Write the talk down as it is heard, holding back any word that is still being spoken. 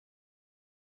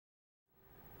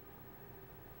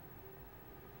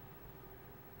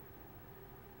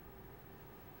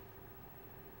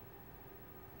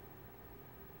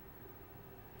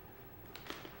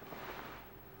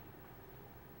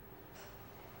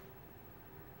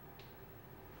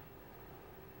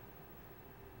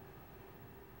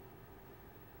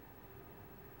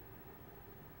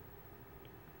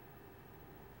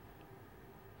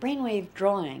BrainWave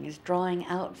Drawing is drawing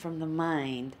out from the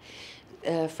mind,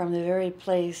 from the very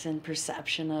place and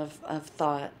perception of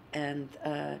thought and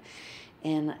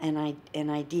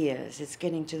ideas. It's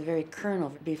getting to the very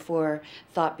kernel before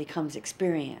thought becomes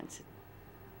experience.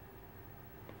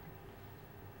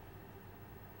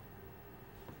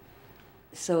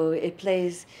 So it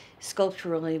plays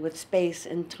sculpturally with space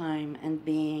and time and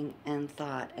being and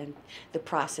thought and the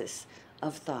process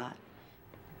of thought.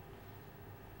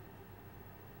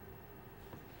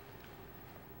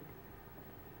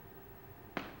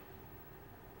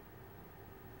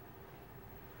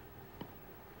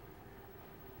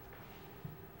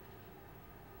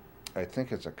 I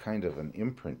think it's a kind of an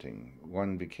imprinting.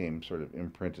 One became sort of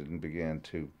imprinted and began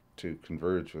to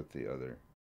converge with the other.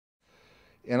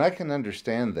 And I can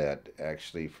understand that,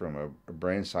 actually, from a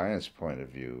brain science point of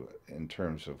view, in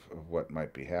terms of what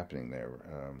might be happening there.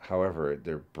 However,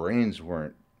 their brains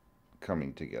weren't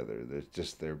coming together. There's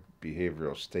just their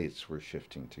behavioral states were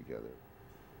shifting together.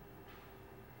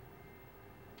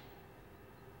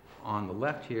 On the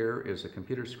left here is a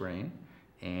computer screen,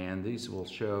 and these will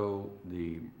show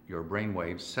your brain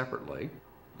waves separately.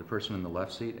 The person in the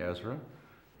left seat, Ezra,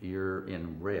 you're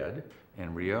in red,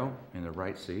 and Rio in the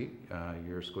right seat,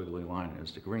 your squiggly line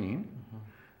is the green. Mm-hmm.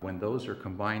 When those are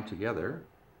combined together,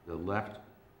 the left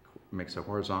makes a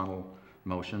horizontal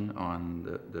motion on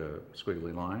the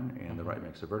squiggly line, and the right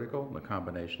makes a vertical. The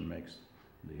combination makes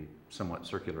the somewhat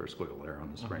circular squiggle there on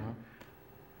the screen.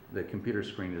 The computer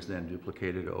screen is then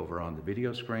duplicated over on the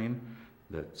video screen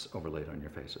that's overlaid on your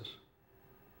faces.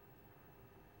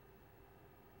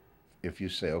 If you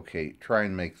say, okay, try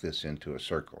and make this into a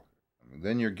circle,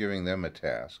 then you're giving them a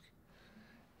task,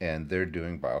 and they're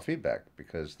doing biofeedback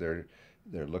because they're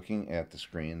looking at the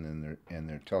screen and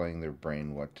they're telling their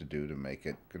brain what to do to make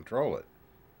it control it.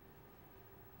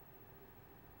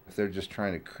 If they're just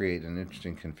trying to create an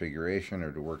interesting configuration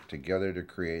or to work together to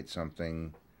create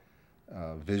something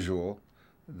visual,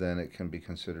 then it can be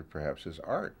considered perhaps as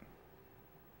art.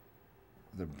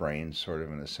 The brain sort of,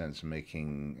 in a sense,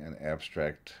 making an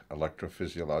abstract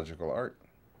electrophysiological art.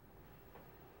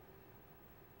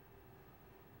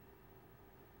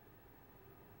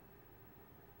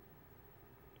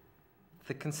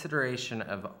 The consideration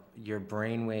of your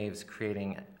brain waves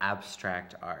creating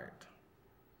abstract art,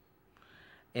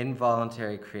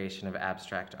 involuntary creation of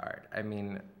abstract art. I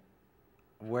mean,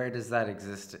 where does that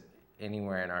exist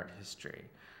anywhere in art history?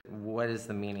 What is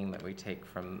the meaning that we take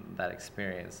from that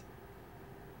experience?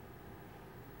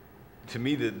 To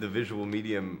me, the visual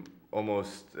medium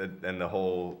almost, and the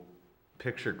whole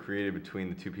picture created between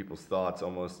the two people's thoughts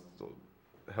almost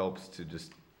helps to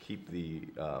just keep the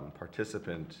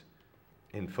participant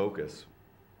in focus.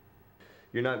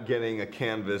 You're not getting a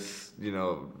canvas,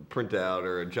 printout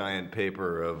or a giant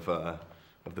paper of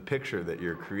the picture that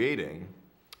you're creating,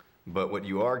 but what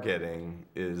you are getting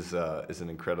is an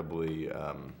incredibly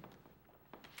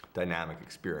dynamic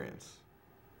experience.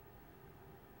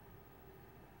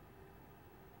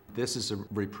 This is a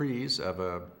reprise of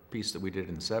a piece that we did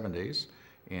in the 70s.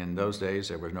 In those days,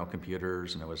 there were no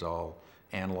computers, and it was all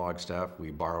analog stuff.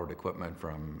 We borrowed equipment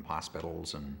from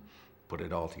hospitals and put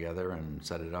it all together and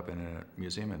set it up in a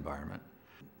museum environment.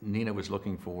 Nina was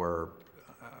looking for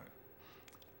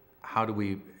how do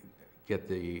we get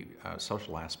the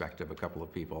social aspect of a couple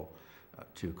of people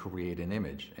to create an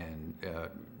image. And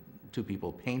two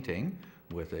people painting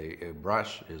with a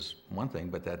brush is one thing,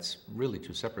 but that's really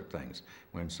two separate things.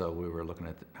 And so we were looking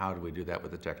at how do we do that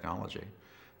with the technology.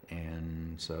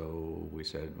 And so we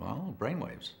said, well,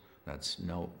 brainwaves, that's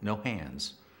no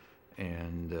hands.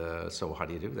 And so how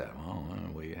do you do that? Well,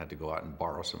 we had to go out and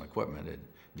borrow some equipment. It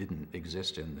didn't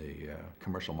exist in the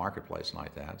commercial marketplace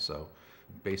like that. So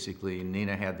basically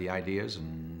Nina had the ideas,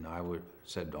 and I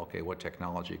said, okay, what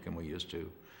technology can we use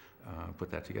to put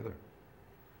that together?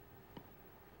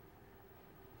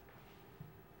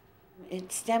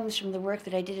 It stems from the work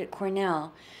that I did at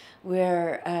Cornell,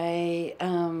 where I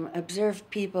observed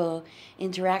people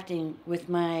interacting with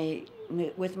my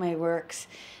works,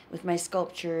 with my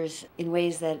sculptures, in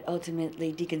ways that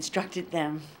ultimately deconstructed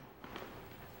them.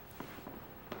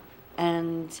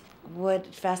 And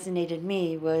what fascinated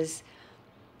me was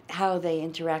how they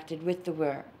interacted with the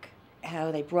work,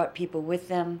 how they brought people with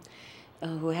them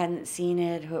who hadn't seen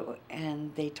it,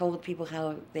 and they told people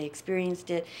how they experienced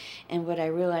it. And what I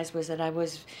realized was that I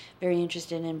was very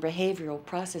interested in behavioral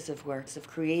process of works, of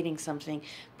creating something,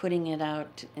 putting it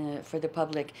out for the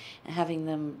public, and having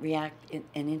them react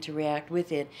and interact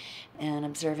with it, and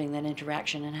observing that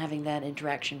interaction, and having that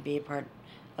interaction be a part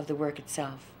of the work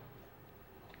itself.